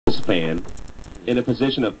fan in a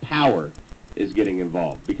position of power is getting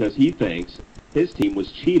involved because he thinks his team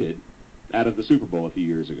was cheated out of the Super Bowl a few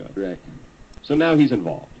years ago. Right. So now he's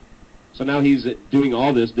involved. So now he's doing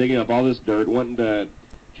all this, digging up all this dirt, wanting to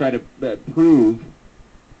try to prove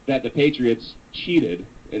that the Patriots cheated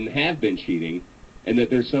and have been cheating, and that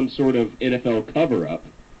there's some sort of NFL cover-up.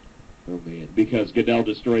 Oh, man. Because Goodell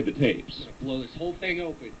destroyed the tapes. Blow this whole thing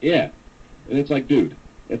open. Yeah. And it's like, dude,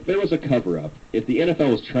 if there was a cover-up, if the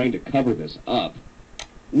NFL was trying to cover this up,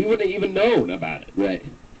 we wouldn't have even known about it. Right.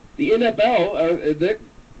 The NFL,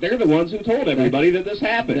 they're the ones who told everybody that this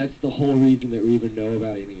happened. That's the whole reason that we even know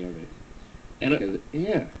about any of it. And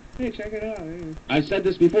yeah. Hey, check it out. I've said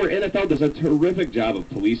this before, NFL does a terrific job of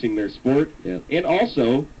policing their sport, and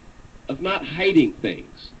also of not hiding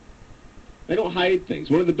things. They don't hide things.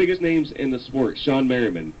 One of the biggest names in the sport, Sean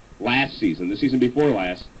Merriman, last season, the season before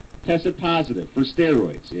last, tested positive for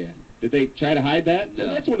steroids. Yeah. Did they try to hide that? No.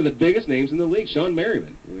 That's one of the biggest names in the league, Sean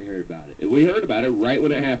Merriman. We heard about it. We heard about it right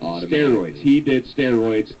when it happened. Steroids. He did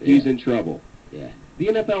steroids. Yeah. He's in trouble. Yeah. The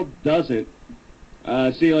NFL doesn't.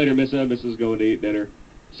 See you later, Missa. Missa's going to eat dinner.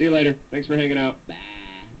 See you later. Thanks for hanging out. Bye.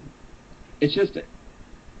 It's just the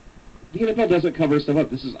NFL doesn't cover stuff up.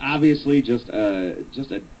 This is obviously just a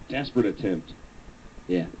desperate attempt.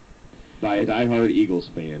 Yeah. By a diehard Eagles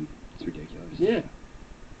fan. It's ridiculous. Yeah.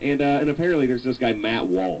 And apparently there's this guy Matt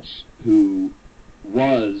Walsh who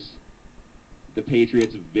was the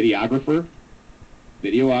Patriots videographer.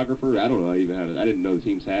 I don't know even how to. I didn't know the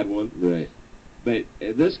teams had one. Right. But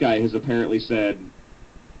this guy has apparently said,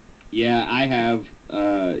 yeah, I have,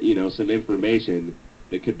 some information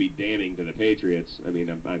that could be damning to the Patriots. I mean,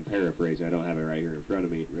 I'm paraphrasing. I don't have it right here in front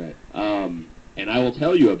of me. Right. And I will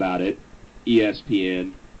tell you about it,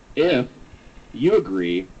 ESPN, if you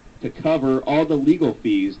agree to cover all the legal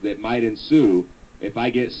fees that might ensue if I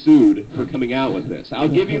get sued for coming out with this. I'll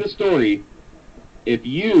give you the story. If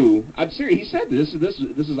you, I'm serious. He said this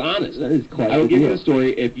is honest. That is quite. I will give you the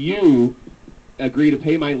story if you agree to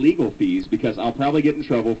pay my legal fees because I'll probably get in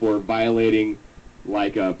trouble for violating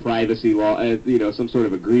like a privacy law, some sort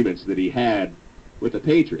of agreements that he had with the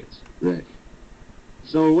Patriots. Right.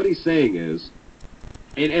 So what he's saying is,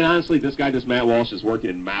 and honestly, this Matt Walsh is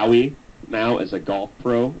working in Maui now as a golf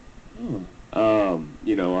pro. Oh.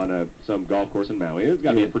 On some golf course in Maui. It's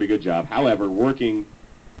got to be a pretty good job. However, working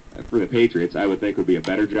for the Patriots, I would think would be a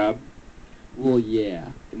better job. Well,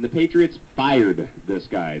 yeah. And the Patriots fired this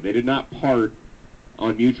guy. They did not part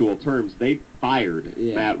on mutual terms. They fired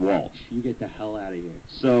Matt Walsh. You get the hell out of here.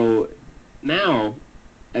 So now,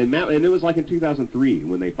 and it was like in 2003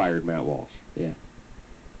 when they fired Matt Walsh. Yeah.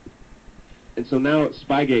 And so now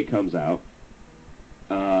Spygate comes out,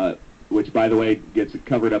 which, by the way, gets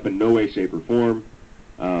covered up in no way, shape, or form.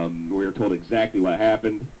 We were told exactly what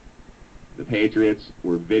happened. The Patriots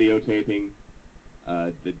were videotaping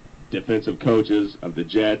the defensive coaches of the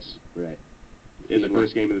Jets in the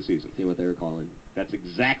first game of the season. See what they were calling. That's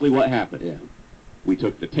exactly what happened. Yeah. We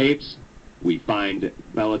took the tapes. We fined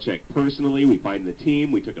Belichick personally. We fined the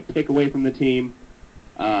team. We took a pick away from the team.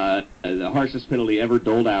 The harshest penalty ever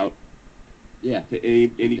doled out to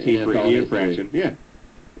any team for any infraction. Yeah.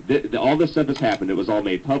 All this stuff has happened. It was all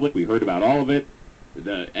made public. We heard about all of it.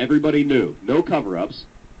 Everybody knew. No cover-ups.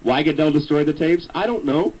 Why Goodell destroyed the tapes? I don't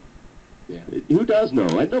know. Yeah. Who does know?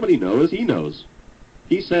 Nobody knows. He knows.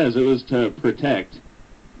 He says it was to protect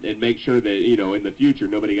and make sure that, in the future,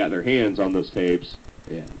 nobody got their hands on those tapes.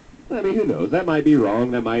 Yeah. I mean, who knows? That might be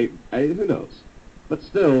wrong. Who knows? But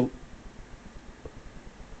still,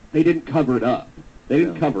 they didn't cover it up. They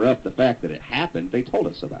didn't cover up the fact that it happened. They told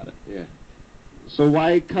us about it. Yeah. So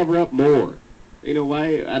why cover up more?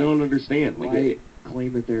 Why? I don't understand. Why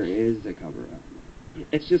claim that there is a cover-up?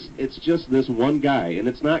 It's just this one guy, and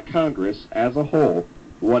it's not Congress as a whole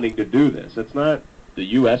wanting to do this. It's not the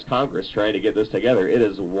U.S. Congress trying to get this together. It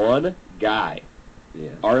is one guy,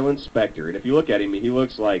 Arlen Specter. And if you look at him, he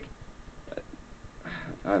looks like,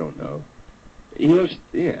 I don't know. He looks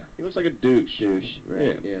like a douche.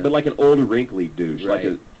 Right. Yeah. But like an old wrinkly douche,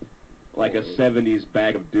 right. like a 70s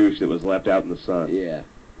bag of douche that was left out in the sun. Yeah.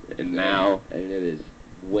 And now, and it is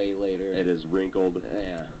way later. It is wrinkled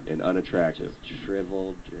and unattractive. Just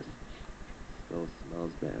shriveled, just still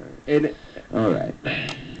smells bad. And all right.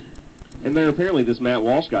 And then apparently this Matt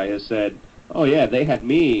Walsh guy has said, oh yeah, they had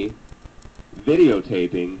me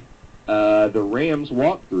videotaping the Rams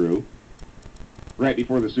walkthrough right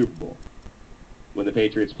before the Super Bowl when the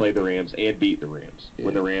Patriots played the Rams and beat the Rams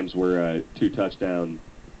when the Rams were a 2-touchdown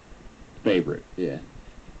favorite. Yeah.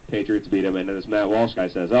 Patriots beat them, and then this Matt Walsh guy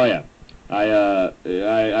says, oh yeah,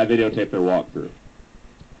 I videotaped their walkthrough.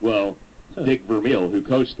 Well, Dick Vermeil, who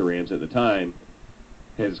coached the Rams at the time,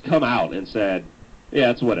 has come out and said, yeah,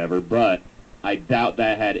 it's whatever, but I doubt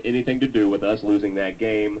that had anything to do with us losing that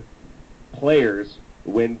game. Players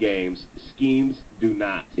win games. Schemes do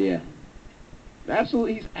not. Yeah.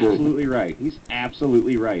 Absolutely, he's absolutely right. He's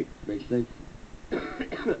absolutely right. Makes sense.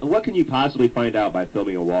 What can you possibly find out by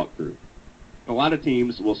filming a walkthrough? A lot of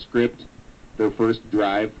teams will script their first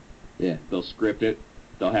drive. Yeah. They'll script it.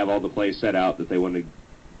 They'll have all the plays set out that they want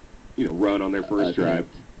to, run on their first drive.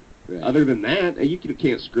 Right. Other than that, you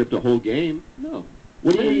can't script a whole game. No.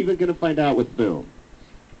 What are you even going to find out with film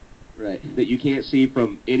Right. that you can't see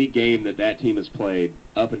from any game that team has played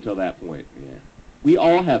up until that point? Yeah. We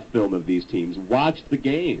all have film of these teams. Watch the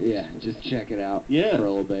game. Yeah, just check it out Yeah. for a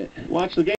little bit. Watch the game.